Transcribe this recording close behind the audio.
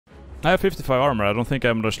I have 55 armor. I don't think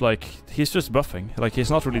I'm just like... He's just buffing. Like, he's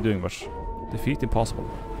not really doing much. Defeat impossible.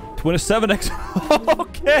 27x.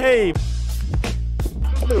 Okay!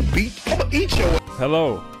 I'm gonna eat your...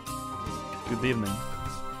 Hello. Good evening.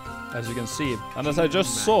 As you can see. And as I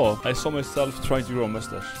just saw, I saw myself trying to grow a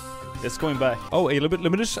mustache. It's going back. Oh, hey, let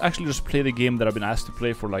me just actually play the game that I've been asked to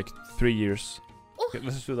play for like 3 years. Okay,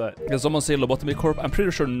 let's just do that. Can someone say Lobotomy Corp? I'm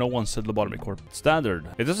pretty sure no one said Lobotomy Corp. Standard.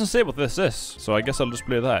 It doesn't say what this is, so I guess I'll just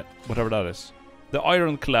play that. Whatever that is. The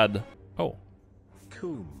IronChad. Oh.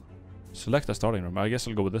 Cool. Select a starting room. I guess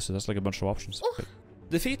I'll go with this. That's like a bunch of options. Okay.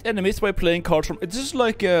 Defeat enemies by playing cards from... This is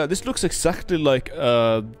like... this looks exactly like...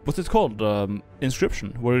 what's it called?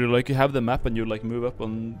 Inscription. Where you like you have the map and you like move up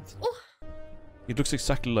on... It looks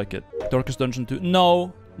exactly like it. Darkest Dungeon 2.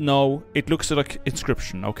 No. No. It looks like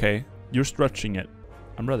Inscription. Okay. You're stretching it.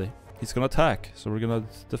 I'm ready. He's gonna attack, so we're gonna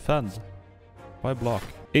defend. Why block?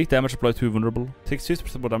 8 damage applied to vulnerable. Takes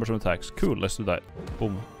 50% more damage from attacks. Cool, let's do that.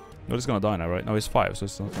 Boom. No, he's gonna die now, right? No, he's 5, so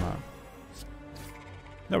it's not gonna...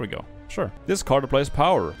 There we go. Sure. This card applies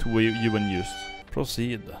power to you when used.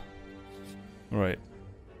 Proceed. Alright.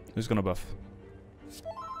 Who's gonna buff?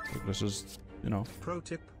 Let's just, you know. Pro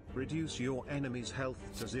tip. Reduce your enemy's health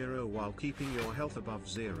to 0 while keeping your health above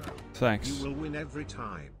 0. Thanks. You will win every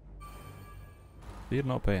time. Feel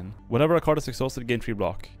no pain. Whenever a card is exhausted, gain 3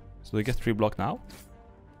 block. So they get 3 block now?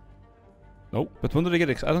 Nope. But when do they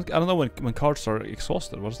get I don't know when cards are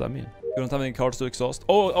exhausted. What does that mean? You don't have any cards to exhaust?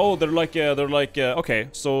 Oh, they're like, okay.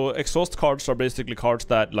 So exhaust cards are basically cards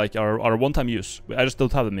that like are one-time use. I just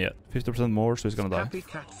don't have them yet. 50% more, so he's gonna die. Happy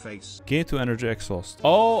cat face. Gain 2 energy exhaust.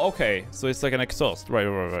 Oh, okay. So it's like an exhaust.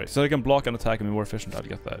 Right. So I can block and attack and be more efficient. I'll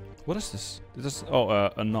get that. What is this? Is this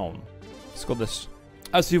unknown. Let's go this.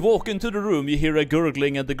 As you walk into the room, you hear a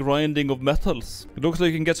gurgling and the grinding of metals. It looks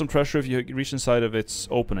like you can get some treasure if you reach inside of its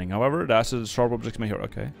opening. However, the acid sharp objects may hear.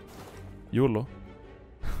 Okay. YOLO.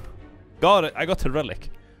 Got it. I got the relic.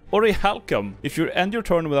 Ori Halcom. If you end your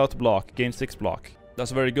turn without block, gain 6 block.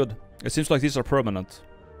 That's very good. It seems like these are permanent.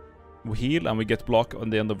 We heal and we get block on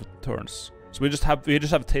the end of turns. So we just have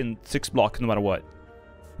 6 block no matter what.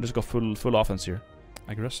 We just got full offense here.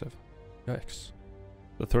 Aggressive. Yikes.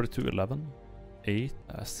 The 32, 11. 8,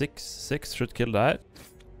 6 should kill that.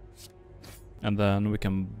 And then we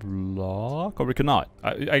can block, or we cannot.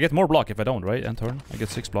 I get more block if I don't, right? End turn. I get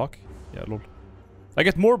 6 block. Yeah, lol. I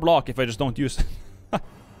get more block if I just don't use it.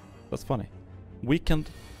 That's funny. Weakened.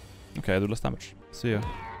 Okay, I do less damage. See ya.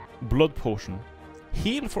 Blood potion.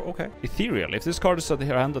 Heal for... Okay. Ethereal. If this card is at the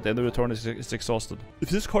hand at the end of the turn, it's exhausted. If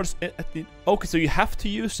this card is at the... Okay, so you have to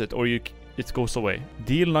use it or it goes away.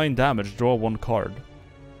 Deal 9 damage, draw 1 card.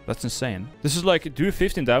 That's insane. This is like do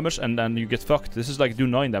 15 damage and then you get fucked. This is like do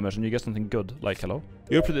 9 damage and you get something good. Like, hello?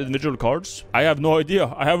 You play the individual cards? I have no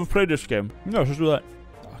idea. I haven't played this game. No, just do that.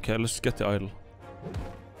 Okay, let's get the idol.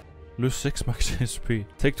 Lose 6 max HP.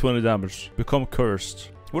 Take 20 damage. Become cursed.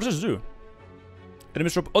 What does this do?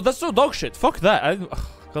 Enemies drop. Oh, that's so dog shit. Fuck that.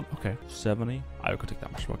 God, okay. 70. I could take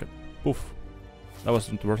damage. Fuck it. Poof. That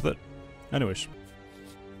wasn't worth it. Anyways.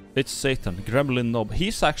 It's Satan, Gremlin Knob.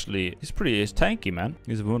 He's tanky, man.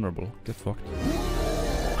 He's vulnerable. Get fucked.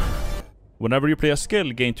 Whenever you play a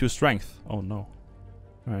skill, gain 2 strength. Oh no.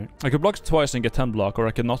 Alright. I could block twice and get 10 block, or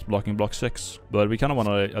I could not block and block 6. But we kind of want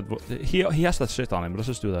to... He has that shit on him, but let's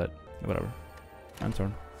just do that. Whatever. End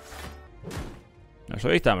turn. Yeah, so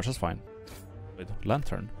 8 damage, that's fine. Wait,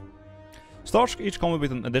 lantern. Starts each combat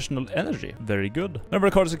with an additional energy. Very good. Whenever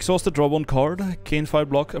a card is exhausted, draw 1 card. Gain 5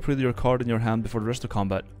 block. Upgrade your card in your hand before the rest of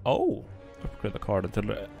combat. Oh! Upgrade the card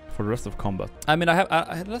for the rest of combat. I mean,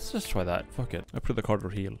 let's just try that. Fuck it. Upgrade the card or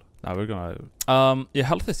heal. Now we're gonna... yeah,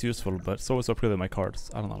 health is useful, but so is upgrading my cards.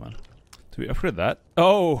 I don't know, man. Do we upgrade that?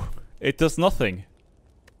 Oh! It does nothing.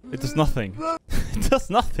 It does nothing. It does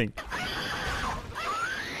nothing.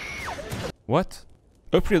 What?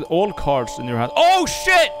 Upgrade all cards in your hand. Oh,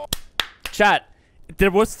 shit! Chat, there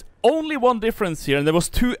was only one difference here, and there was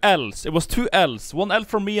 2 L's. It was 2 L's. 1 L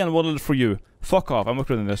for me and 1 L for you. Fuck off, I'm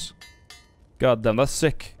upgrading this. God damn, that's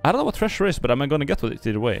sick. I don't know what treasure is, but I'm gonna get with it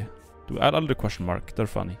either way. Do add other question mark. They're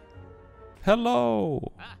funny.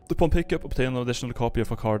 Hello. Upon pickup, obtain an additional copy of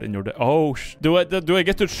a card in your deck. Oh, do I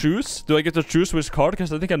get to choose? Do I get to choose which card?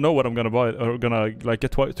 Because I think I know what I'm gonna buy. Or gonna like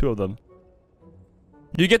get 2 of them.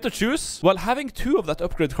 You get to choose? Well, having 2 of that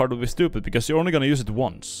upgrade card would be stupid because you're only gonna use it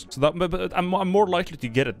once. So that, but I'm more likely to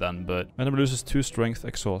get it then. But enemy loses 2 strength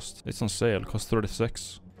exhaust. It's on sale, costs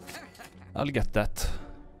 36. I'll get that.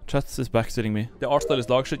 Chat is backstating me. The art style is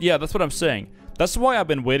dog shit. Yeah, that's what I'm saying. That's why I've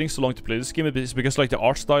been waiting so long to play this game. It's because like the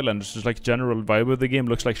art style and just like general vibe of the game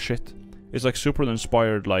looks like shit. It's like super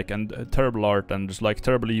inspired, like, and terrible art and just like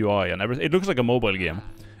terrible UI and everything. It looks like a mobile game.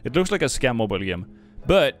 It looks like a scam mobile game.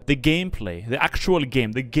 But the gameplay, the actual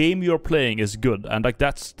game, the game you're playing is good. And like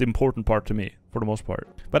that's the important part to me, for the most part.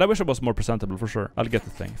 But I wish it was more presentable for sure. I'll get the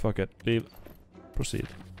thing. Fuck it. Leave. Proceed.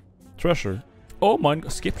 Treasure. Oh my,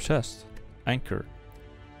 skip chest. Anchor.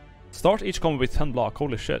 Start each combo with 10 block.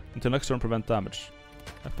 Holy shit. Until next turn prevent damage.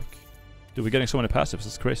 Epic. Dude, we're getting so many passives.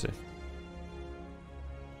 It's crazy.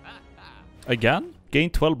 Again? Gain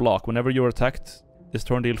 12 block whenever you're attacked. This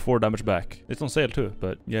turn deal 4 damage back. It's on sale too,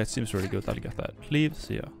 but yeah, it seems really good. I'll get that. Leave.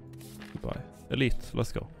 See ya. Goodbye. Elite.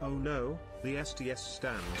 Let's go. Oh no, the STS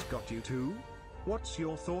stands got you too? What's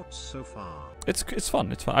your thoughts so far? It's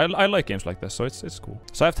fun. It's fun. I like games like this, so it's cool.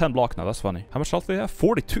 So I have 10 block now. That's funny. How much health do they have?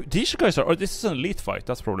 42. These guys are... Oh, this is an elite fight.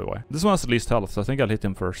 That's probably why. This one has the least health, so I think I'll hit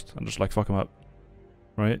him first and just like fuck him up.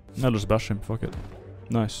 Right? I'll just bash him. Fuck it.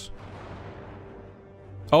 Nice.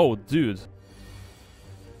 Oh, dude.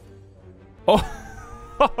 Oh.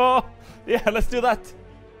 Yeah, let's do that.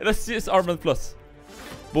 Let's use Armament Plus.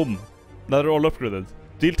 Boom. Now they're all upgraded.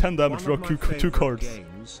 Deal 10 damage, draw 2 cards.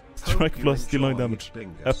 Strike plus, deal 9 damage.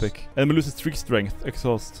 Epic. Enemy loses 3 strength.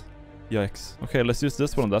 Exhaust. Yikes. Okay, let's use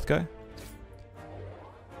this one on that guy.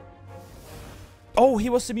 Oh,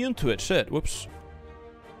 he was immune to it. Shit. Whoops.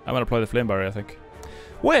 I'm gonna apply the flame barrier, I think.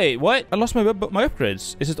 Wait, what? I lost my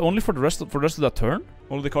upgrades. Is it only for the rest of that turn?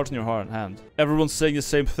 Only the cards in your hand. Everyone's saying the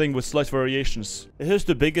same thing with slight variations. Here's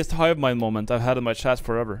the biggest hive mind moment I've had in my chat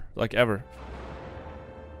forever. Like, ever.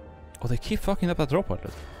 Oh, they keep fucking up that drop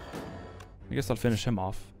outlet. I guess I'll finish him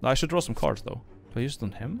off. I should draw some cards, though. Do I use it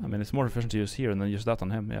on him? I mean, it's more efficient to use here and then use that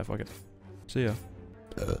on him. Yeah, fuck it. See ya.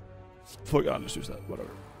 Fuck, I'll just use that.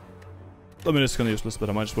 Whatever. I mean, it's kind of useless, but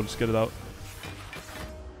I might as well just get it out.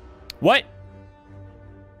 What?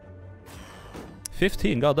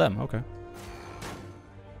 15, goddamn, okay.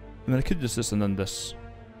 And then I could use this and then this.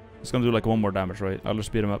 It's gonna do like 1 more damage, right? I'll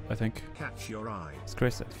just beat him up, I think. Catch your eye. It's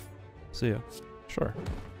crazy. See ya. Sure.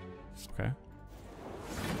 Okay.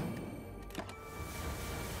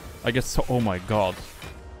 I guess so. Oh my god.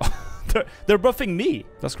 they're buffing me.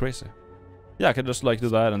 That's crazy. Yeah, I can just like do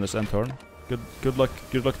that and this end turn. Good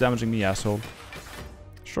luck damaging me, asshole.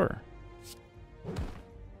 Sure.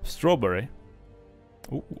 Strawberry.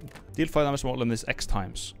 Ooh. Deal 5 damage more than this X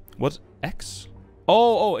times. What? X?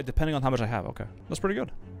 Oh, depending on how much I have. Okay. That's pretty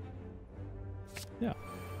good. Yeah.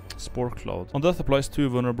 Spore Cloud. On death applies 2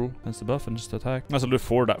 vulnerable. Hence the buff and just attack. I will do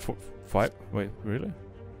 4 5? Wait, really?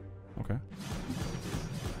 Okay.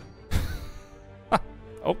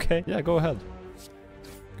 Okay. Yeah, go ahead.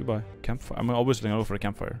 Goodbye. Campfire. I'm obviously gonna go for a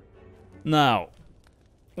campfire. Now.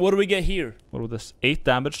 What do we get here? What was this? 8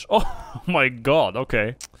 damage? Oh my god,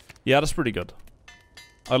 okay. Yeah, that's pretty good.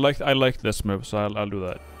 I like this move, so I'll do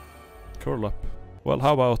that. Curl up. Well,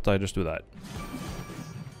 how about I just do that?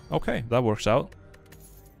 Okay, that works out.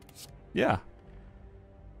 Yeah.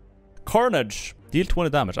 Carnage. Deal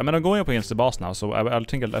 20 damage. I mean, I'm going up against the boss now, so I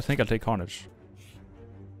think I'll take Carnage.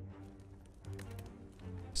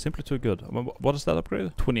 Simply too good. What is that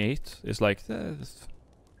upgrade? 28 is like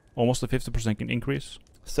almost a 50% increase.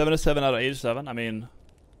 77 out of 87. I mean,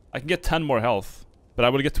 I can get 10 more health. But I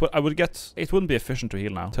would get... It wouldn't be efficient to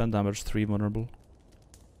heal now. 10 damage, 3 vulnerable.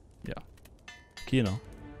 Yeah. Kino.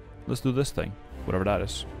 Let's do this thing. Whatever that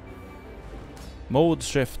is. Mode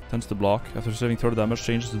shift tends to block. After receiving 30 damage,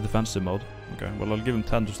 changes to defensive mode. Okay, well I'll give him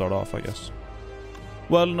 10 to start off, I guess.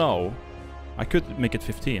 Well, no. I could make it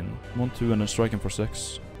 15. 1, 2, and then strike him for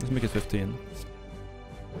 6. Let's make it 15.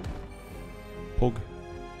 Pog.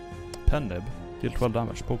 Pen nib. Deal 12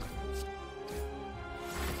 damage. Pog.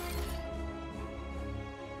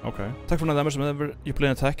 Okay. Attack for 9 damage whenever you play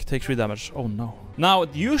an attack, take 3 damage. Oh no. Now,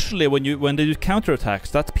 usually when they do counterattacks,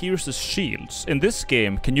 that pierces shields. In this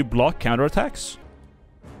game, can you block counterattacks?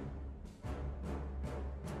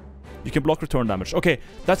 You can block return damage. Okay,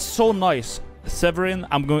 that's so nice. Severin,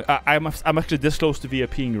 I'm actually this close to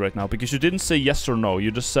VIPing right now because you didn't say yes or no. You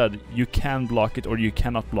just said you can block it or you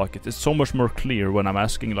cannot block it. It's so much more clear when I'm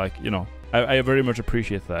asking, like, you know. I very much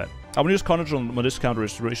appreciate that. I'm gonna use Carnage on when this counter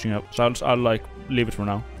is reaching up, so I'll like leave it for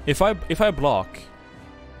now. If I block,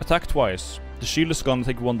 attack twice, the shield is gonna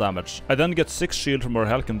take 1 damage. I then get 6 shield from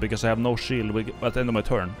Helkin because I have no shield at the end of my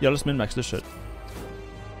turn. Yeah, let's min-max this shit.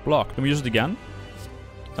 Block. Let me use it again,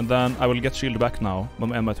 and then I will get shield back now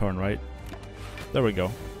when I end my turn, right? There we go.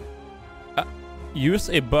 Use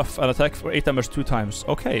a buff and attack for 8 damage 2 times.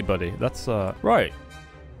 Okay, buddy, that's right.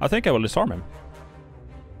 I think I will disarm him.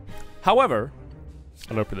 However,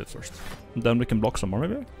 I'll open it first. And then we can block some more,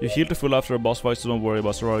 maybe? You heal to full after a boss fight, so don't worry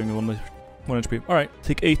about surviving 1 HP. Alright,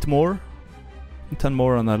 take 8 more. 10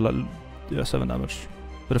 more, and I'll... Yeah, 7 damage.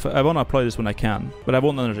 But if I want to apply this when I can. But I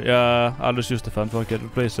want energy. Yeah, I'll just use defense. Fuck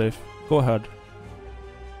it, play safe. Go ahead.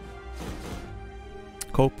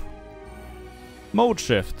 Cope. Mode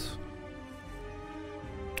shift.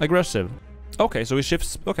 Aggressive. Okay, so he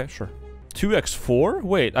shifts. Okay, sure. 2x4?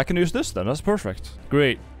 Wait, I can use this then. That's perfect.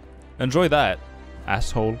 Great. Enjoy that,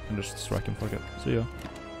 asshole. And just strike him. Fuck it. See ya.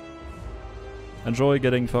 Enjoy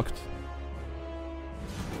getting fucked.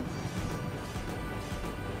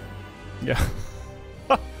 Yeah.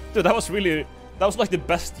 Dude, that was really... That was like the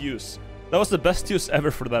best use. That was the best use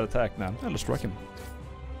ever for that attack, man. Yeah, let's strike him.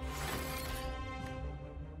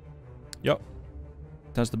 Yup.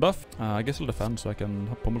 That's the buff. I guess I'll defend so I can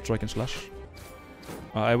pummel strike and slash.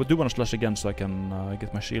 I would do want to slash again so I can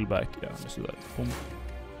get my shield back. Yeah, let's do that. Boom.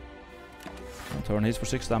 One turn, he's for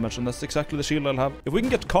 6 damage, and that's exactly the shield I'll have. If we can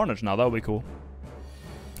get Carnage now, that would be cool.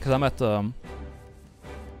 Because I'm at... no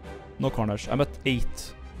Carnage. I'm at 8.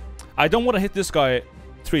 I don't want to hit this guy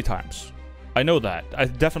 3 times. I know that. I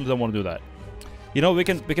definitely don't want to do that. You know, we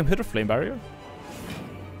can hit a flame barrier.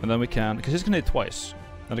 And then we can... Because he's going to hit twice.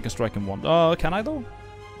 Then I can strike him 1. Can I though?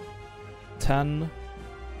 10...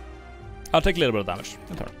 I'll take a little bit of damage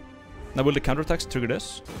in turn. Now will the counterattacks trigger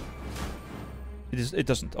this? It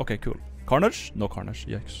doesn't. Okay, cool. Carnage? No Carnage.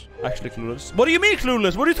 Yikes. Actually clueless. What do you mean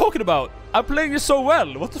clueless? What are you talking about? I'm playing this so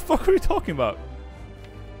well. What the fuck are you talking about?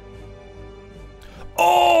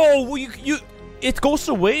 Oh, well, you it goes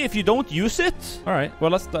away if you don't use it? Alright,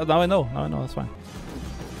 well now I know. Now I know, that's fine.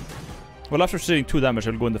 Well, after seeing 2 damage,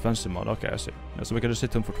 I'll go in defensive mode. Okay, I see. Yeah, so we can just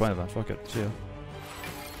hit him for 20 then. Fuck it. See ya.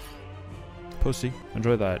 Pussy.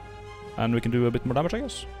 Enjoy that. And we can do a bit more damage, I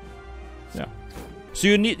guess. Yeah. So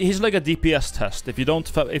you need... He's like a DPS test. If you don't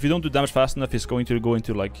do damage fast enough, he's going to go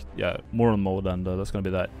into like, yeah, moron mode, and that's gonna be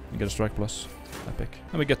that. You get a strike plus. Epic.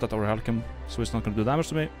 And we get that over Halcom, so it's not gonna do damage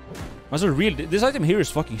to me. That's a real... This item here is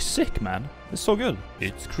fucking sick, man. It's so good.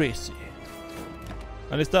 It's crazy.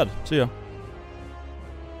 And it's dead. See ya.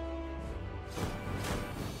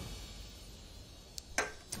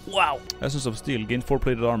 Wow. Essence of Steel. Gain 4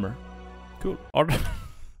 plated armor. Cool.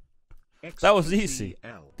 That was easy.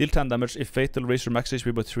 Deal 10 damage if fatal. Raise your max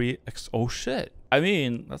HP by 3. Oh shit. I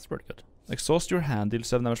mean, that's pretty good. Exhaust your hand. Deal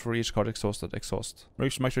 7 damage for each card exhausted. Exhaust.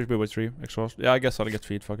 Raise your max HP by 3. Exhaust. Yeah, I guess I'll get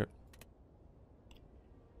feed. Fuck it.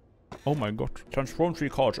 Oh my god. Transform 3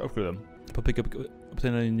 cards. Upgrade them.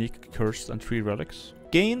 Obtain a unique curse and 3 relics.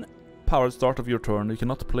 Gain power at the start of your turn. You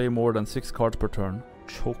cannot play more than 6 cards per turn.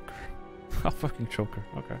 Choker. A fucking choker.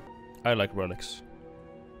 Okay. I like relics.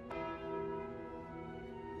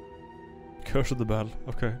 Curse of the Bell.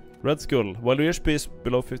 Okay. Red Skull. While your HP is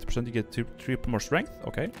below 50%, you get 3 more strength.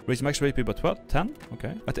 Okay. Raise max HP by 12. 10.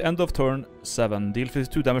 Okay. At the end of turn 7, deal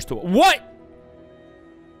 52 damage to... What?!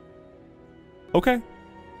 Okay.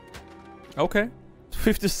 Okay.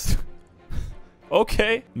 50...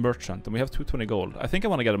 Okay. Merchant. And we have 220 gold. I think I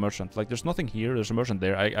want to get a merchant. Like, there's nothing here. There's a merchant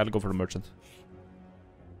there. I'll go for the merchant.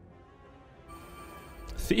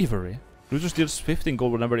 Thievery. Loser deals 15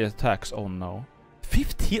 gold whenever he attacks. Oh no.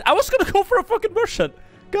 15? I was gonna go for a fucking merchant!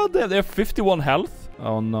 God damn, they have 51 health?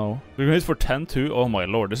 Oh no. We're gonna hit for 10 too? Oh my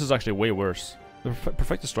lord, this is actually way worse. The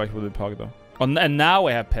perfect strike with the Pog though. Oh, and now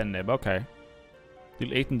I have Pen Nib, okay.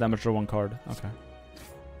 Deal 18 damage to 1 card. Okay.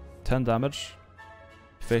 10 damage.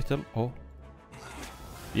 Fatal. Oh.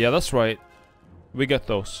 Yeah, that's right. We get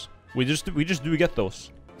those. We just do get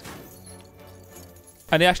those.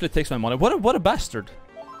 And he actually takes my money. What a bastard.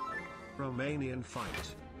 Romanian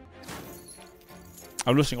fight.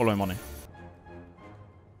 I'm losing all my money.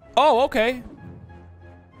 Oh, okay.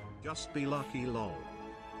 Just be lucky, lol.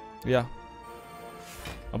 Yeah.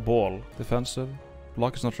 A ball. Defensive.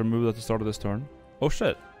 Block is not removed at the start of this turn. Oh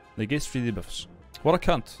shit. They gave 3 debuffs. What a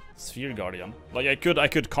cunt. Sphere Guardian. Like I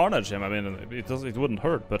could carnage him. I mean, it wouldn't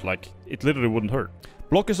hurt, but like it literally wouldn't hurt.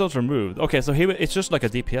 Block is not removed. Okay, so it's just like a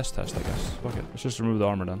DPS test, I guess. Fuck it. Let's just remove the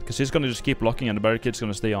armor then, because he's gonna just keep blocking and the barricade's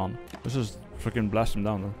gonna stay on. Let's just freaking blast him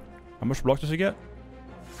down then. How much block does he get?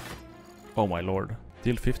 Oh my lord.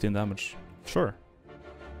 Deal 15 damage. Sure.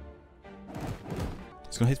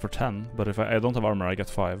 It's gonna hit for 10, but if I don't have armor, I get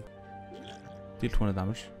 5. Deal 20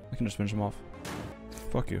 damage. I can just finish him off.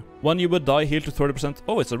 Fuck you. When you would die, heal to 30%.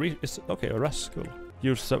 Oh, it's okay, a rest. Cool.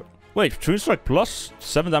 Use 7. Wait, Twin Strike plus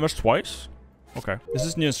 7 damage twice? Okay. This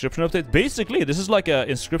is new inscription update. Basically, this is like a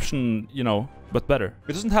inscription, you know, but better.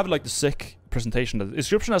 It doesn't have like the sick presentation. The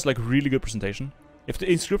inscription has like really good presentation. If the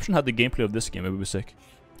inscription had the gameplay of this game, it would be sick.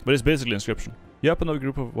 But it's basically inscription. You open a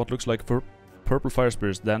group of what looks like purple fire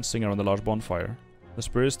spirits dancing around a large bonfire. The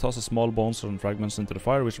spirits toss small bones and fragments into the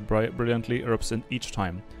fire, which brilliantly erupts in each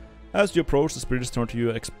time. As you approach, the spirits turn to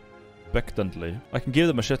you expectantly. I can give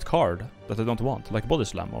them a shit card that they don't want, like Body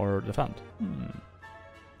Slam or Defend.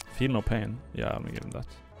 Feel no pain. Yeah, I'm gonna give him that.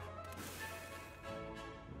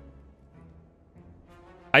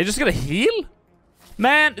 Are you just gonna heal?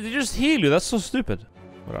 Man, they just heal you. That's so stupid.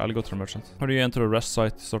 Alright, I'll go to the merchant. How do you enter a rest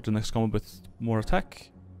site to start the next combo with more attack?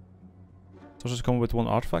 So just come with one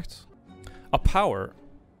artifact. A power.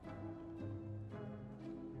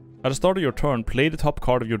 At the start of your turn, play the top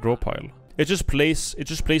card of your draw pile. It just plays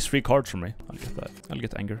 3 cards for me. I'll get that. I'll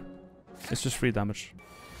get anger. It's just 3 damage.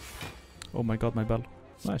 Oh my god, my bell.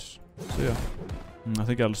 Nice. So yeah. I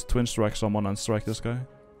think I'll twin strike someone and strike this guy.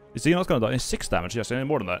 Is he not gonna die? It's 6 damage, yes, any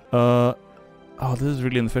more than that. Oh, this is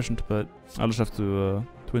really inefficient, but I'll just have to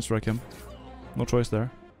twin strike him. No choice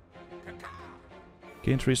there.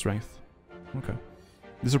 Gain 3 strength. Okay.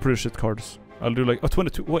 These are pretty shit cards. I'll do like... Oh,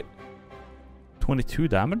 22... Wait. 22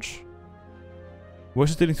 damage? Why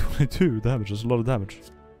is it dealing 22 damage? That's a lot of damage.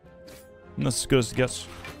 That's as good as it gets.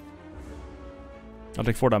 I'll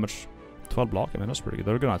take 4 damage. 12 block. I mean, that's pretty good.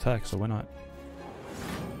 They're gonna attack, so why not?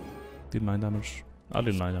 Deal 9 damage. I'll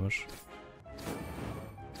deal 9 damage.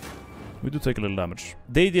 We do take a little damage.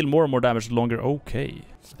 They deal more and more damage the longer. Okay.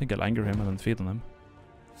 I think I'll anger him and then feed on him.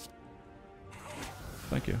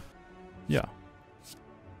 Thank you. Yeah.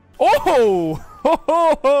 Oh! Ho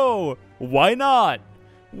ho ho! Why not?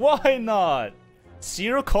 Why not?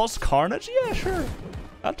 0 cost carnage? Yeah, sure.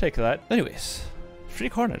 I'll take that. Anyways, 3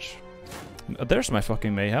 carnage. There's my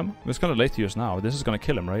fucking mayhem. It's kind of late to use now. This is gonna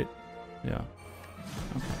kill him, right? Yeah.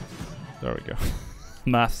 Okay. There we go.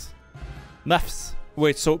 Maths. Maths.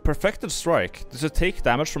 Wait, so Perfected Strike, does it take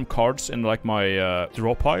damage from cards in like my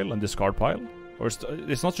draw pile and discard pile? Or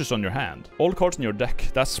it's not just on your hand? All cards in your deck,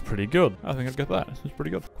 that's pretty good. I think I'll get that. It's pretty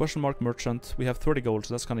good. Question mark merchant. We have 30 gold,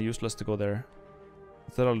 so that's kind of useless to go there.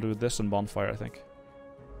 Instead I'll do this and bonfire, I think.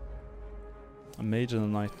 A mage and a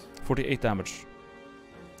knight. 48 damage.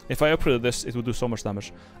 If I upgraded this, it would do so much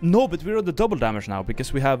damage. No, but we're at the double damage now,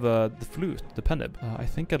 because we have the flute, the penib. I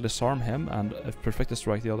think I'll disarm him and Perfected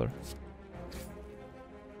Strike the other.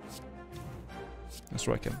 And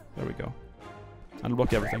strike him. There we go. And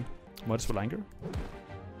block everything. Might as well anger.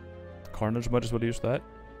 Carnage, might as well use that.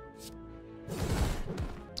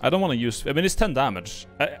 I don't want to use... I mean, it's 10 damage.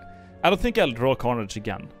 I don't think I'll draw Carnage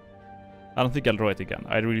again. I don't think I'll draw it again.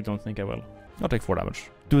 I really don't think I will. I'll take 4 damage.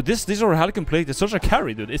 Dude, this Orichalcum Plate is such a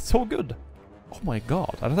carry, dude. It's so good. Oh my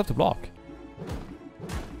god. I don't have to block.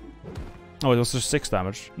 Oh, it was just 6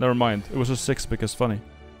 damage. Never mind. It was just 6 because funny.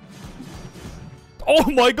 Oh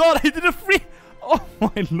my god, I did a free... Oh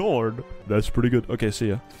my lord. That's pretty good. Okay, see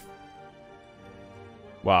ya.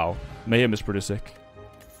 Wow. Mayhem is pretty sick.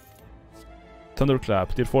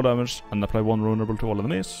 Thunderclap. Deal 4 damage and apply 1 vulnerable to all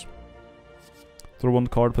enemies. Throw 1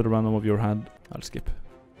 card, put a random of your hand. I'll skip.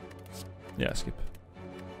 Yeah, skip.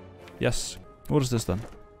 Yes. What is this then?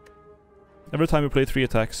 Every time you play 3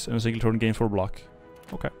 attacks in a single turn, gain 4 block.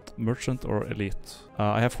 Okay. Merchant or elite.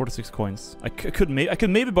 I have 46 coins. I could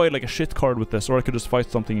maybe buy like a shit card with this, or I could just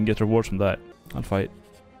fight something and get rewards from that. I'll fight.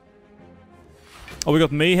 Oh, we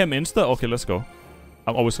got Mayhem Insta? Okay, let's go.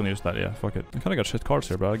 I'm always gonna use that, yeah, fuck it. I kinda got shit cards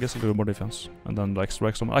here, but I guess I'll do more defense. And then like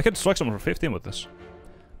strike someone. I could strike someone for 15 with this.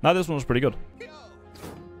 Now this one was pretty good.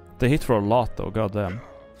 They hit for a lot though, goddamn.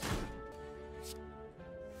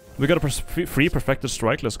 We got a free Perfected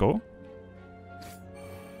Strike, let's go.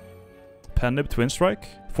 Penib Twin Strike.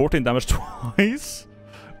 14 damage twice.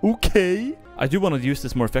 Okay. I do want to use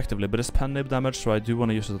this more effectively, but it's Penib damage, so I do want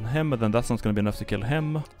to use it on him, but then that's not going to be enough to kill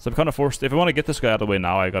him. So I'm kind of forced. If I want to get this guy out of the way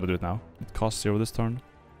now, I gotta do it now. It costs 0 this turn.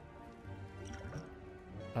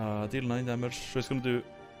 Deal 9 damage, so it's going to do...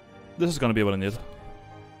 This is going to be what I need.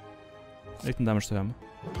 18 damage to him.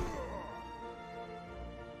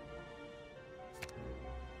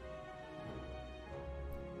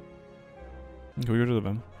 Okay, we get rid of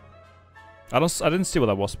him. I didn't see what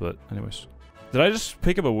that was, but anyways. Did I just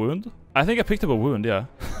pick up a wound? I think I picked up a wound, yeah.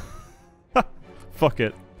 Fuck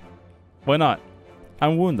it. Why not?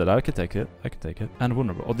 I'm wounded. I can take it. I can take it. And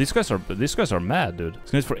vulnerable. Oh, these guys are mad, dude.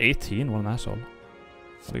 It's going for 18. What an asshole.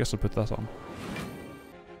 I guess I'll put that on.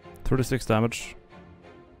 36 damage.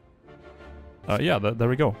 Yeah, there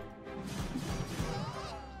we go.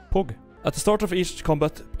 Pog. At the start of each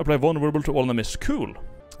combat, apply vulnerable to all enemies. Cool.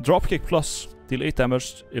 Dropkick plus. Deal 8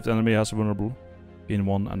 damage if the enemy has a vulnerable. Gain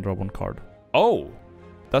 1 and draw 1 card. Oh!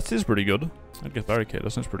 That seems pretty good. I'd get Barricade.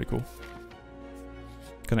 That seems pretty cool.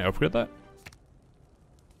 Can I upgrade that?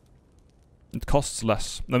 It costs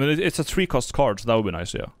less. I mean, it's a 3 cost card, so that would be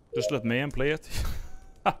nice, yeah. Just let Mayhem play it.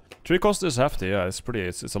 3 cost is hefty, yeah. It's pretty,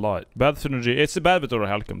 it's a lot. Bad synergy. It's bad with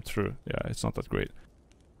Orichalcum, true. Yeah, it's not that great.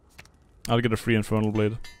 I'll get a free Infernal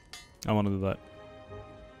Blade. I want to do that.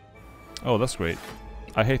 Oh, that's great.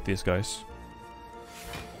 I hate these guys.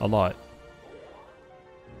 A lot.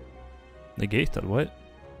 Negated, what?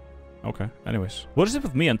 Okay, anyways. What is it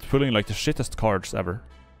with me and pulling like the shittest cards ever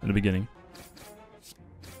in the beginning?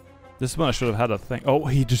 This is when I should have had that thing. Oh,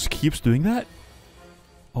 he just keeps doing that?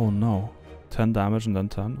 Oh no. 10 damage and then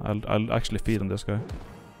 10. I'll actually feed on this guy.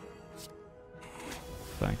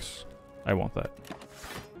 Thanks. I want that.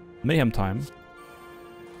 Mayhem time.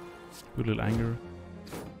 Good little anger.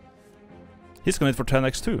 He's gonna hit for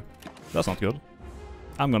 10x too. That's not good.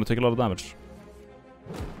 I'm gonna take a lot of damage.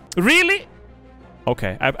 Really?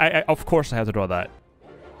 Okay, I of course I had to draw that.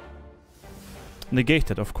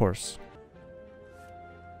 Negated, of course.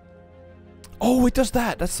 Oh, it does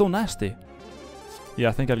that! That's so nasty. Yeah,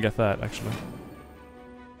 I think I'll get that, actually.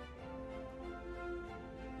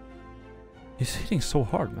 He's hitting so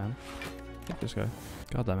hard, man. Look at this guy.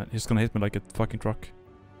 God damn it, he's gonna hit me like a fucking truck.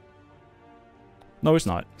 No, he's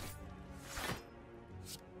not.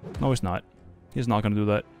 No, he's not. He's not gonna do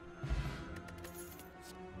that.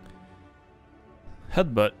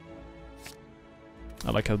 Headbutt.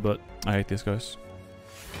 I like headbutt. I hate these guys.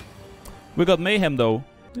 We got Mayhem though.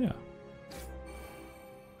 Yeah.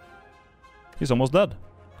 He's almost dead.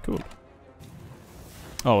 Cool.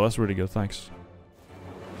 Oh, that's really good. Thanks.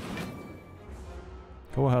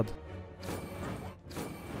 Go ahead.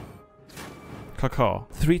 Caca.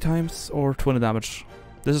 3 times or 20 damage.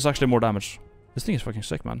 This is actually more damage. This thing is fucking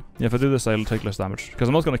sick, man. Yeah, if I do this, I'll take less damage. Because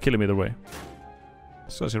I'm not gonna kill him either way.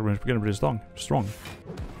 This guy's getting pretty strong.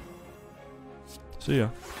 See ya.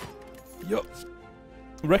 Yo.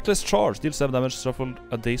 Reckless charge. Deal 7 damage. Shuffle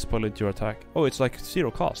a daze pile into your attack. Oh, it's like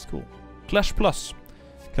 0 cost. Cool. Clash Plus.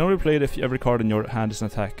 Can only play it if every card in your hand is an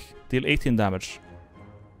attack. Deal 18 damage.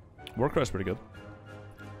 Warcry is pretty good.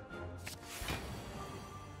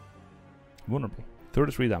 Vulnerable.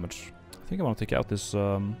 33 damage. I think I want to take out this...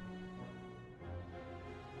 Tends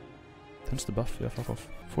to buff. Yeah, fuck off.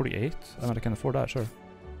 48? I mean, I can afford that, sure.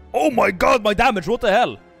 Oh my god, my damage! What the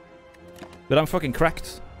hell? But I'm fucking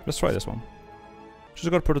cracked. Let's try this one. Just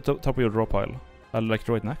gotta put it top of your draw pile. I'll like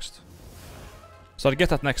draw it next. So I'll get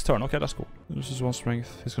that next turn. Okay, that's cool. This is 1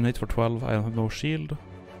 strength. He's gonna hit for 12. I have no shield.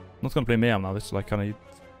 Not gonna play Mayhem now. It's like kinda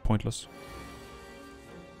pointless.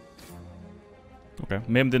 Okay,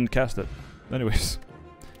 Mayhem didn't cast it. Anyways.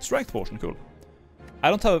 Strength potion, cool. I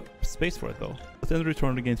don't have space for it though. At the end of the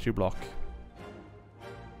return, gain 3 block.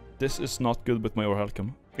 This is not good with my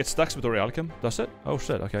Oralchem. It stacks with Oralchem, does it? Oh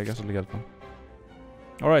shit, okay, I guess I'll get it then.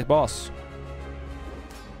 Alright, boss.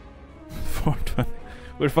 420.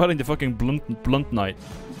 We're fighting the fucking blunt knight.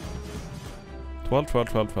 12, 12,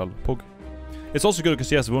 12, 12. Pug. It's also good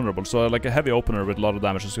because he has vulnerable, so like a heavy opener with a lot of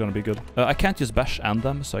damage is gonna be good. I can't use bash and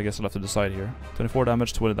them, so I guess I'll have to decide here. 24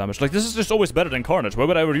 damage, 20 damage. Like, this is just always better than Carnage. Why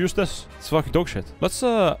would I ever use this? It's fucking dog shit. Let's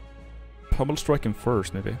pummel strike him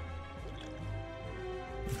first, maybe.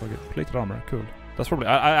 Fuck it. Plated armor, cool. That's probably...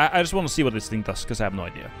 I just want to see what this thing does, because I have no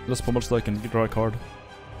idea. Let's pummel strike and draw a card.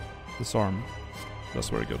 Disarm. That's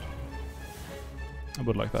very good. I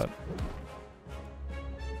would like that.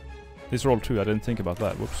 These roll 2, I didn't think about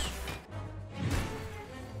that. Whoops.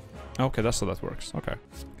 Okay, that's how that works. Okay.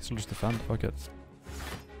 Guess I'll just defend. Fuck it.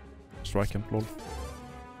 Strike him. Lol.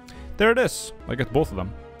 There it is! I get both of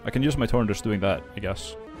them. I can use my turn just doing that, I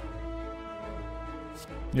guess.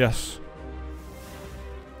 Yes.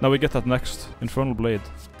 Now we get that next. Infernal Blade.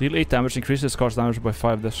 Deal 8 damage, increases card's damage by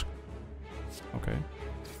 5 disc. Okay.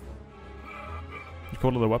 You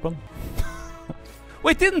call it a weapon?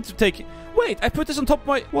 Wait, didn't take... Wait, I put this on top of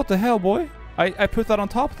my... What the hell, boy? I put that on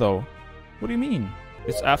top, though. What do you mean?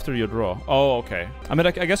 It's after you draw. Oh, okay. I mean,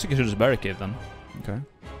 I guess you can just barricade then. Okay.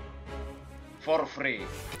 For free.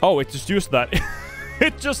 Oh, it just used that.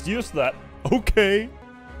 It just used that. Okay.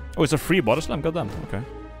 Oh, it's a free body slam. Goddamn. Okay.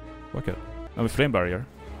 Fuck it. I'm a flame barrier.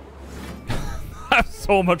 I have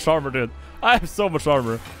so much armor, dude. I have so much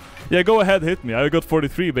armor. Yeah, go ahead, hit me. I got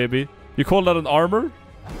 43, baby. You call that an armor?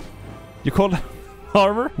 You call that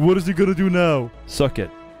armor? What is he gonna do now? Suck it.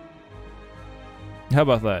 How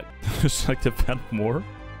about that? Just like defend more?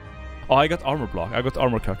 Oh, I got armor block. I got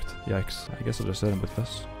armor cocked. Yikes. I guess I'll just hit him with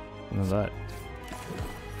this. And then that.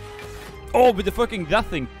 Oh, but the fucking that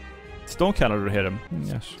thing. Stone cannon hit him.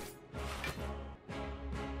 Yes.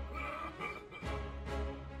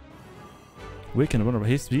 Weaken vulnerable.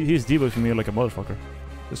 He's debuffing me like a motherfucker.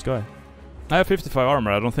 This guy. I have 55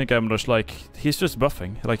 armor. I don't think I'm just like... He's just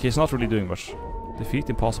buffing. Like, he's not really doing much. Defeat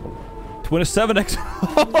impossible.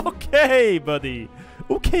 27x. Okay, buddy.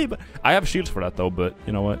 Okay, but... I have shields for that, though, but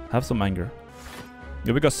you know what? Have some anger.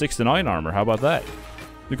 Yeah, we got 69 armor. How about that?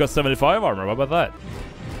 We got 75 armor. How about that?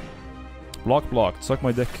 Block, block. Suck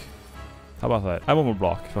my dick. How about that? I want more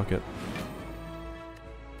block. Fuck it.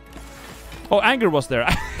 Oh, anger was there.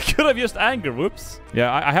 I could have used anger. Whoops.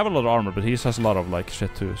 Yeah, I have a lot of armor, but he has a lot of, like,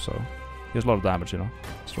 shit, too, so... He has a lot of damage, you know.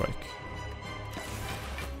 Strike.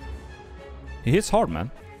 He hits hard,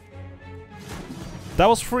 man. That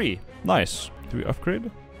was free. Nice. Do we upgrade?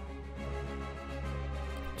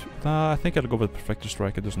 I think I'll go with Perfector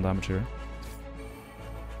Strike and do some damage here.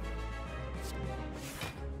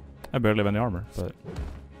 I barely have any armor, but...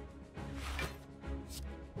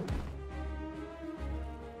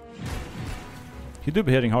 He do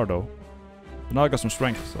be hitting hard though. But now I got some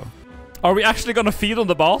strength, so... Are we actually gonna feed on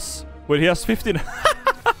the boss? Wait, he has 15... No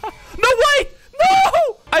way!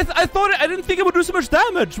 No! I thought I didn't think it would do so much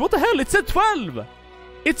damage. What the hell? It said 12!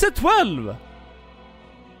 It said 12!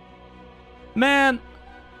 Man...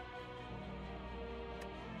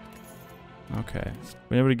 Okay.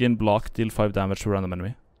 Whenever you gain block, deal 5 damage to a random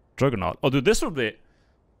enemy. Juggernaut. Oh, dude, this would be...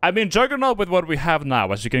 I mean, Juggernaut with what we have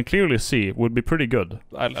now, as you can clearly see, would be pretty good.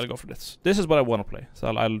 I'll go for this. This is what I want to play, so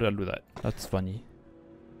I'll do that. That's funny.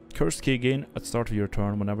 Cursed key gain at the start of your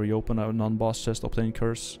turn. Whenever you open a non-boss chest, obtain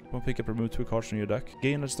curse. One pick up, remove 2 cards from your deck.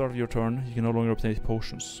 Gain at the start of your turn. You can no longer obtain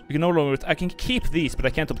potions. You can no longer... I can keep these, but I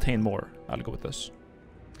can't obtain more. I'll go with this.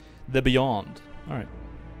 The Beyond. Alright.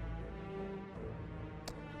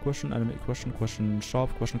 Question, enemy, question, shop,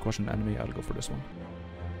 question, enemy. I'll go for this one.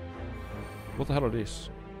 What the hell are these?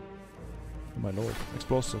 Oh my lord.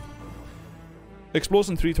 Explosive. Explodes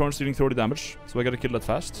in 3 turns, dealing 30 damage. So I gotta kill that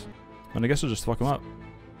fast. And I guess I'll just fuck him up.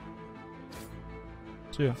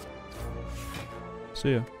 See ya.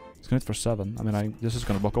 See ya. It's gonna hit for 7. I mean, this is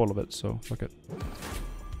gonna block all of it, so fuck it.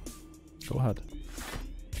 Go ahead.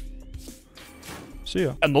 See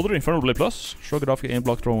ya. Another Infernal Blade Plus. Shrug it off, aim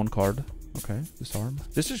block, draw 1 card. Okay, disarm.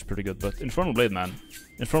 This is pretty good, but Infernal Blade, man.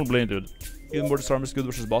 Infernal Blade, dude. Even more disarm is good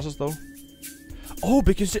versus bosses, though. Oh,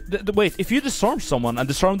 because... wait, if you disarm someone and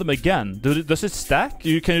disarm them again, does it stack?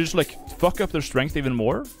 Can you just, like, fuck up their strength even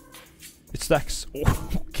more? It stacks.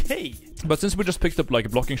 Okay. But since we just picked up, like,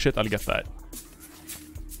 blocking shit, I'll get that.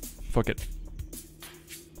 Fuck it.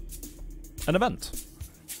 An event.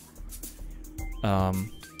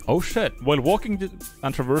 Oh shit. While walking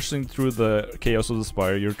and traversing through the chaos of the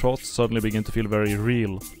Spire, your thoughts suddenly begin to feel very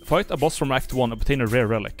real. Fight a boss from Act 1, obtain a rare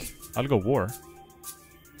relic. I'll go war.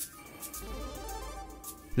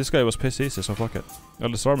 This guy was piss easy, so fuck it. I'll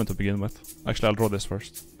disarm him to begin with. Actually, I'll draw this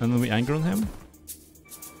first. And then we anger on him.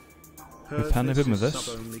 We panic him with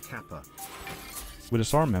this. We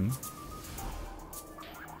disarm him.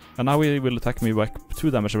 And now he will attack me back 2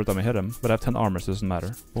 damage every time I hit him. But I have 10 armor, so it doesn't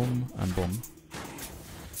matter. Boom and boom.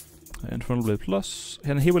 Infernal Blade Plus.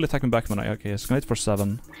 And he will attack me back when I... Okay, it's gonna hit for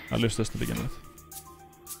 7. I'll lose this to begin with.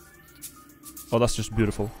 Oh, that's just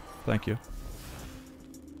beautiful. Thank you.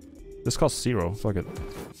 This costs 0. Fuck it.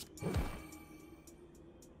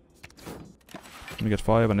 Let me get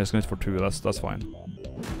 5 and it's gonna hit for 2. That's fine.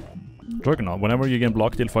 Juggernaut. Whenever you gain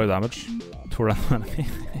block, deal 5 damage to a random enemy.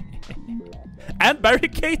 And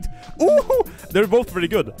Barricade! Ooh! They're both pretty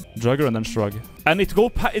good. Jugger and then Shrug. And it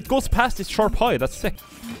goes past its sharp high. That's sick.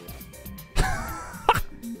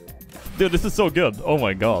 Dude, this is so good. Oh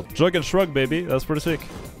my god. Jug and Shrug, baby. That's pretty sick.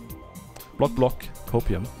 Block.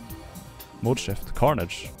 Copium. Mode shift.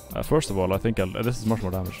 Carnage. First of all, I think this is much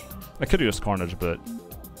more damage. I could use Carnage, but...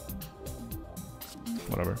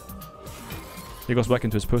 whatever. He goes back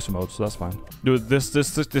into his pussy mode, so that's fine. Dude, this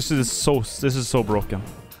is so broken.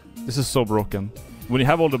 This is so broken. When you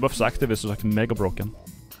have all the buffs active, it's like mega broken.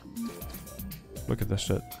 Look at this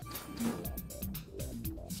shit.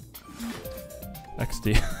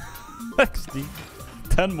 XD. XD.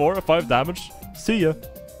 10 more, 5 damage. See ya.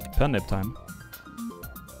 Pen nib time.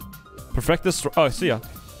 Perfect this. Oh, see ya.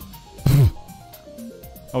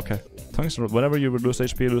 Okay. Tungsten. Whenever you would lose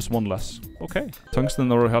HP, lose 1 less. Okay.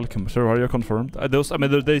 Tungsten or Helcom. Terraria confirmed. I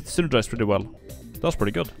mean, they synergize pretty well. That was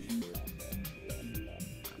pretty good.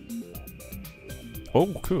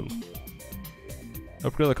 Oh, cool.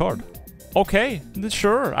 Upgrade the card. Okay,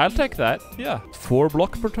 sure, I'll take that. Yeah. 4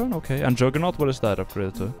 block per turn, okay. And Juggernaut, what is that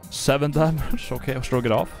upgraded to? 7 damage, okay, I'll shrug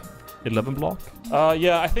it off. 11 block.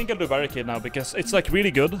 Yeah, I think I'll do Barricade now because it's like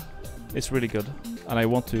really good. It's really good. And I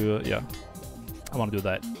want to, yeah. I want to do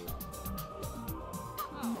that.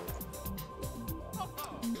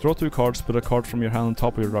 Draw 2 cards, put a card from your hand on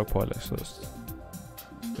top of your drag pile. Exhaust.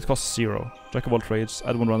 It costs 0. Jack of all trades,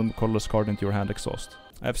 add 1 random colorless card into your hand, exhaust.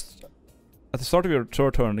 I have at the start of your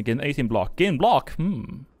third turn, gain 18 block. Gain block?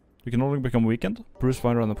 You can only become weakened. Bruce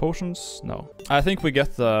find random potions? No. I think we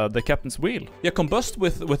get the Captain's Wheel. Yeah, combust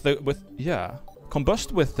with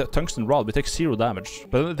the tungsten rod. We take 0 damage.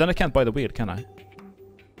 But then I can't buy the wheel, can I?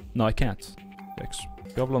 No, I can't. X.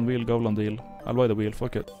 Goblin wheel, goblin deal. I'll buy the wheel,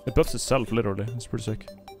 fuck it. It buffs itself, literally. It's pretty sick.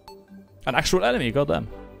 An actual enemy, goddamn.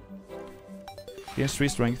 Gains 3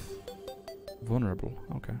 strength. Vulnerable,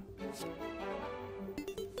 okay.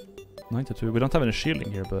 92. We don't have any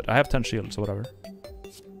shielding here, but I have 10 shields, so whatever.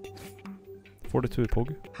 42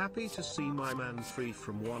 Pog. Happy to see my man free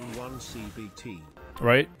from 1-1 CBT.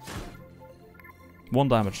 Right. 1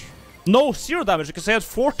 damage. No, 0 damage because I had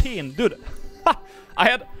 14, dude.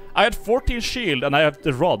 I had 14 shield and I had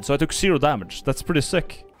the rod, so I took 0 damage. That's pretty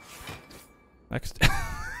sick. Next.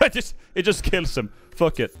 it just kills him.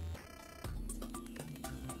 Fuck it.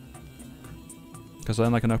 Because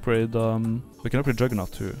then I can upgrade, we can upgrade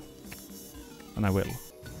Juggernaut too. And I will.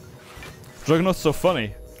 Juggernaut's so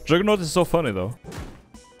funny. Juggernaut is so funny though.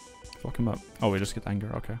 Fuck him up. Oh, we just get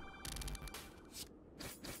anger, okay.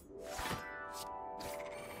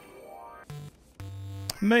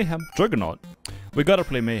 Mayhem. Juggernaut. We gotta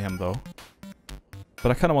play Mayhem though.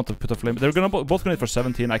 But I kinda want to put a flame. They're gonna both gonna hit for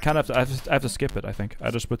 17. I have to skip it, I think. I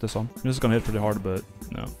just put this on. This is gonna hit pretty hard, but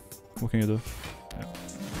no. What can you do? Yeah.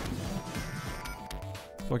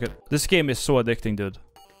 Fuck it. This game is so addicting, dude.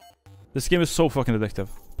 This game is so fucking addictive.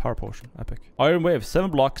 Power potion, epic. Iron Wave, 7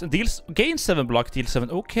 blocks. Deals gain 7 block, deal 7.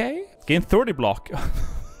 Okay. Gain 30 block.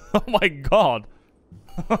 Oh my god.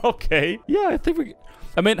 Okay. Yeah, I think we.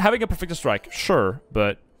 I mean, having a perfect strike, sure,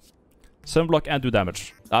 but 7 block and do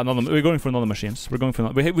damage. We're going for another machines. We're going for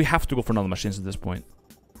we have to go for another machines at this point.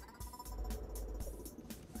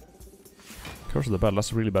 Curse of the Battle.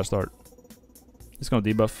 That's a really bad start. It's gonna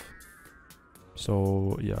debuff.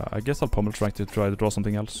 So yeah, I guess I'll pummel strike to try to draw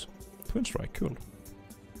something else. Twin strike, cool.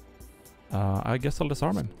 I guess I'll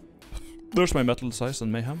disarm him. There's my metal size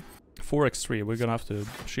and mayhem. 4x3. We're gonna have to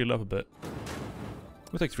shield up a bit.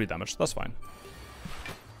 We take 3 damage. That's fine.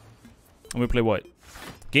 And we play white.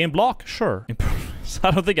 Game block, sure.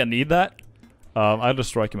 I don't think I need that. I'll just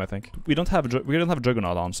strike him. I think we don't have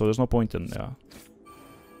Juggernaut on, so there's no point in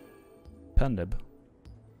Pendib.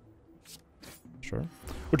 Sure.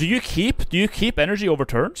 Or do you keep energy over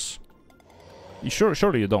turns? You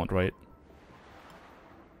surely you don't, right?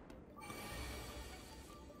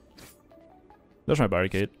 There's my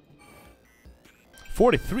barricade.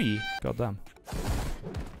 43. Goddamn.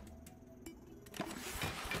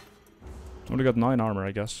 Only got 9 armor,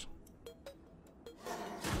 I guess.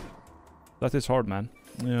 That is hard, man.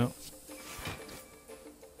 Yeah.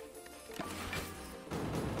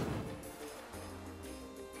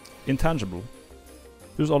 Intangible.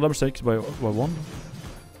 Use all damage takes by 1.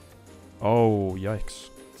 Oh, yikes.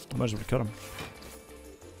 I might as well cut him.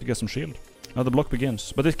 To get some shield. Now the block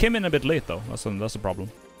begins. But it came in a bit late, though. That's a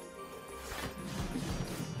problem.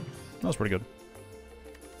 That's pretty good.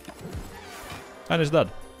 And he's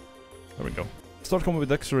dead. There we go. Start coming with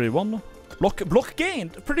dexterity 1. Block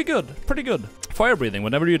gained. Pretty good. Pretty good. Fire breathing.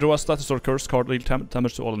 Whenever you draw a status or curse card, deal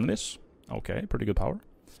damage to all enemies. Okay, pretty good power.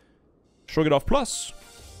 Shrug it off plus.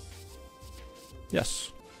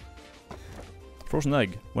 Yes. Frozen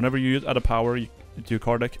egg. Whenever you add a power to your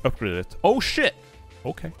card deck, upgrade it. Oh shit!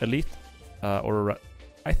 Okay. Elite. I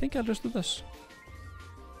think I'll just do this.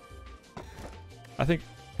 I think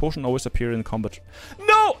potion always appear in combat.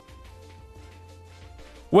 No!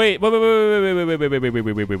 Wait, hold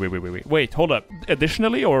up.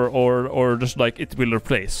 Additionally, or just like it will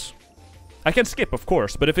replace? I can skip, of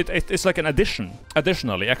course, but if it's like an addition,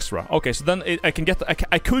 additionally extra. Okay, so then I can get.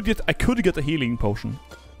 I could get a healing potion.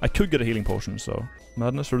 I could get a healing potion. So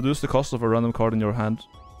madness, reduce the cost of a random card in your hand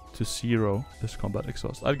to 0. This combat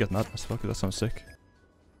exhaust. I'd get madness. Fuck it, that sounds sick.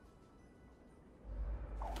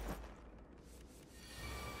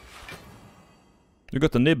 You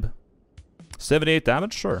got the nib. 78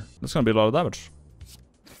 damage? Sure. That's gonna be a lot of damage.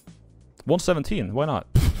 117. Why not?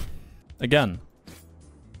 Again.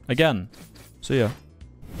 Again. So yeah.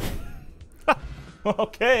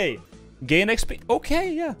 Okay. Gain XP.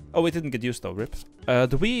 Okay, yeah. Oh, it didn't get used though. Rip.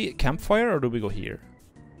 Do we campfire or do we go here?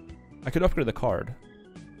 I could upgrade the card.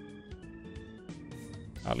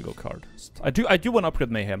 I'll go card. I do want to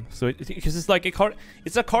upgrade Mayhem. So because it's like a card.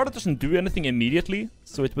 It's a card that doesn't do anything immediately.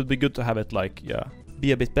 So it would be good to have it like, yeah,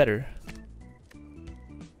 be a bit better.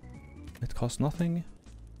 It costs nothing.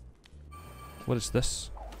 What is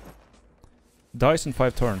this? Dies in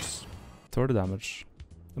 5 turns. 30 damage.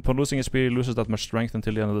 Upon losing HP, he loses that much strength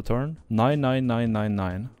until the end of the turn.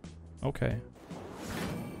 99999. Okay.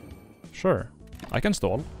 Sure. I can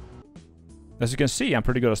stall. As you can see, I'm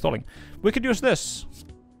pretty good at stalling. We could use this.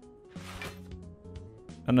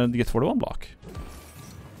 And then get 41 block.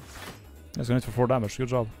 It's gonna hit for 4 damage. Good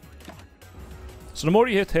job. So the more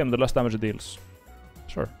you hit him, the less damage it deals.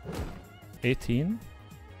 Sure. 18.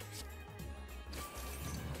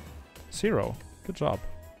 0. Good job.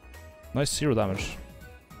 Nice 0 damage.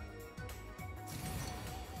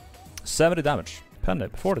 70 damage.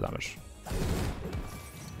 Pendip. 40 damage.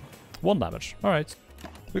 1 damage. Alright.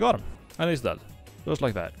 We got him. And he's dead. Just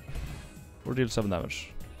like that. Or deal 7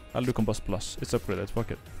 damage. I'll do Combust Plus. It's upgraded. Fuck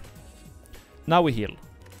it. Now we heal.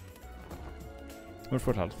 We're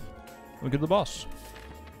full health. We get the boss.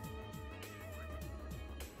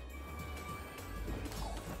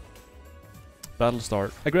 Battle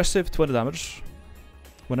start. Aggressive, 20 damage.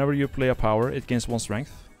 Whenever you play a power, it gains 1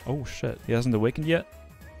 strength. Oh shit, he hasn't awakened yet.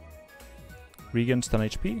 Regains 10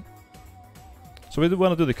 HP. So we do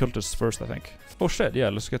want to do the cultists first, I think. Oh shit, yeah,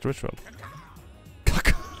 let's get ritual.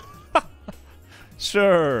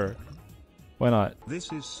 Sure. Why not?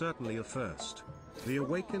 This is certainly a first. The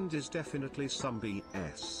Awakened is definitely some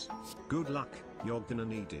BS. Good luck, you're gonna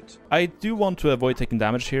need it. I do want to avoid taking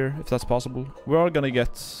damage here, if that's possible. We are gonna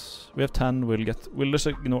get... We have 10, we'll just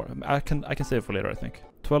ignore... I can save for later, I think.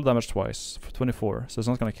 12 damage twice, for 24, so it's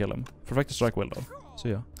not gonna kill him. Perfected Strike will though. So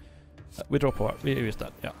yeah. We drop power, we use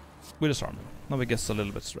that, yeah. We disarm him. Now we get a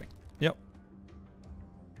little bit strength. Yep.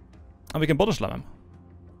 And we can body slam him.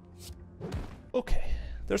 Okay.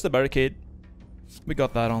 There's the barricade. We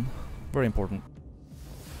got that on. Very important.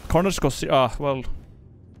 Carnage costs... well...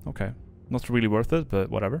 Okay. Not really worth it, but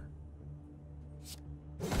whatever.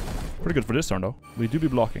 Pretty good for this turn, though. We do be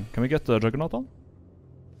blocking. Can we get the Juggernaut on?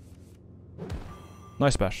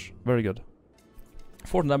 Nice bash. Very good.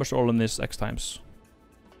 14 damage all in this X times.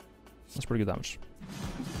 That's pretty good damage.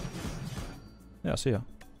 Yeah, see ya.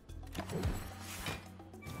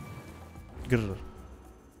 Grr.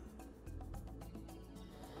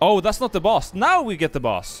 Oh, that's not the boss. Now we get the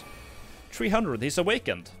boss. 300. He's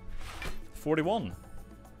awakened. 41.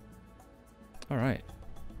 Alright.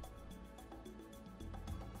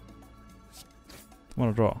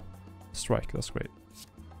 Wanna draw. Strike. That's great.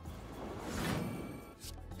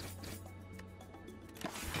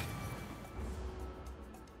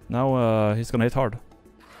 Now he's gonna hit hard.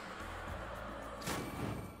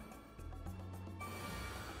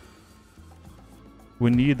 We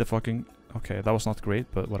need the fucking... Okay, that was not great,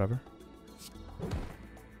 but whatever.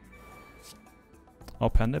 Oh,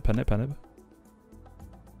 penib.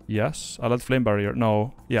 Yes, I let Flame Barrier.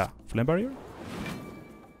 No, yeah, Flame Barrier.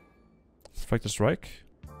 Perfected Strike.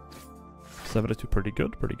 72, pretty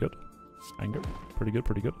good. Anger, pretty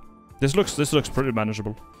good. This looks pretty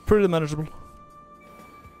manageable. There's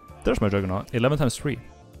my Juggernaut. 11 times 3.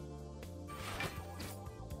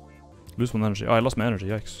 Lose 1 energy. Oh, I lost my energy.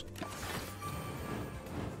 Yikes.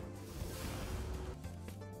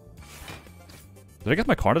 Did I get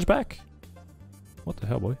my Carnage back? What the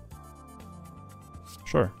hell, boy?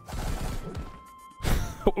 Sure.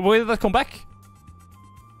 Why did that come back?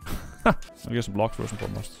 I guess block first and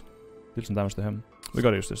foremost. Deal some damage to him. We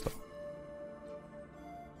gotta use this though.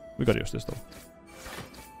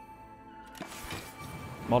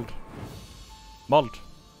 Mulled.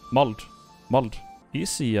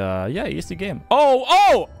 Easy, yeah, easy game.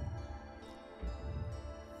 Oh!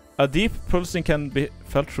 A deep pulsing can be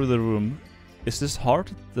felt through the room. Is this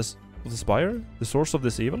heart of the Spire? The source of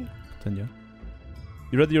this evil? Continue.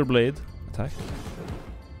 You ready your blade. Attack.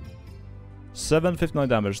 759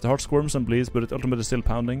 damage. The heart squirms and bleeds, but it ultimately is still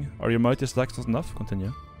pounding. Are your mightiest attacks not enough?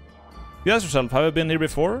 Continue. You ask yourself, have I been here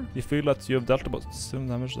before? You feel that you have dealt about 7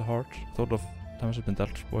 damage to the heart. Total of damage has been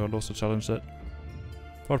dealt. Boy, I'll also challenge it.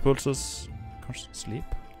 Heart pulses. Sleep.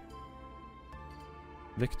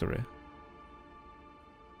 Victory.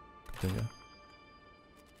 Continue.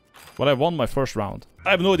 Well, I won my first round.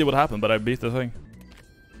 I have no idea what happened, but I beat the thing.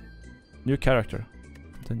 New character.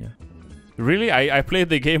 Continue. Really? I played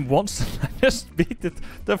the game once and I just beat it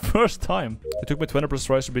the first time. It took me 20%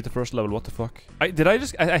 tries to beat the first level. What the fuck? I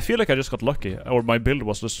feel like I just got lucky. Or my build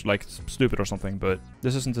was just like stupid or something. But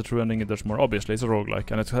this isn't a true ending. There's more. Obviously, it's a roguelike.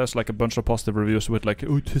 And it has like a bunch of positive reviews with like,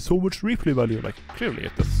 oh, it has so much replay value. Like, clearly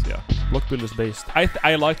it is. Yeah. Block build is based.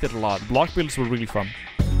 I liked it a lot. Block builds were really fun.